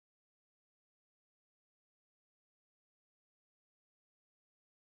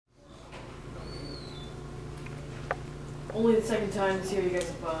only the second time this year you guys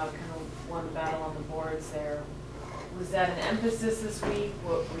have kind of won the battle on the boards there. Was that an emphasis this week?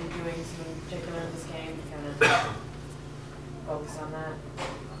 What were you doing something in particular in this game to kind of focus on that?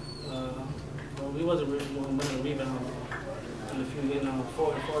 Well, we wasn't really winning the rebound in the few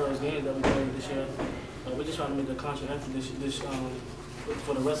four of those games that we played this year. We're just trying to make a conscious effort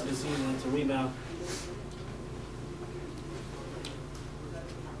for the rest of the season to rebound.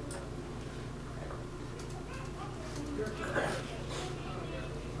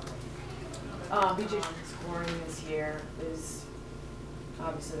 BJ scoring this year is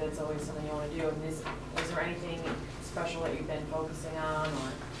obviously that's always something you want to do. I mean, is there anything special that you've been focusing on,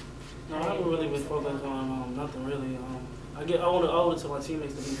 or? No, I haven't really been focused on nothing really. I owe it to my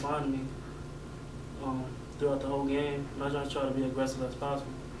teammates to be fine to me throughout the whole game. And I just try to be aggressive as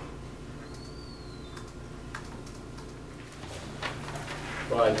possible.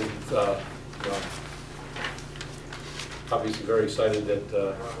 Well, I think obviously very excited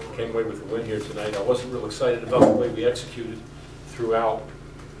that came away with the win here tonight. I wasn't real excited about the way we executed throughout,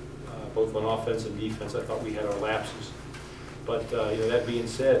 both on offense and defense. I thought we had our lapses. But that being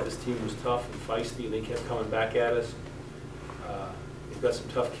said, this team was tough and feisty, and they kept coming back at us. They've got some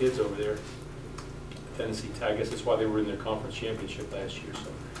tough kids over there. Tennessee, I guess that's why they were in their conference championship last year.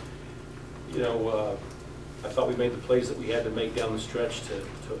 So, I thought we made the plays that we had to make down the stretch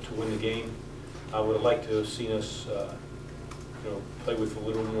to win the game. I would have liked to have seen us, play with a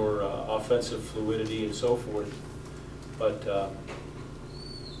little more offensive fluidity and so forth. But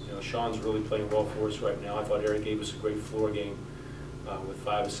Sean's really playing well for us right now. I thought Eric gave us a great floor game with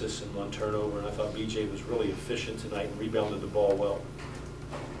 5 assists and 1 turnover, and I thought BJ was really efficient tonight and rebounded the ball well.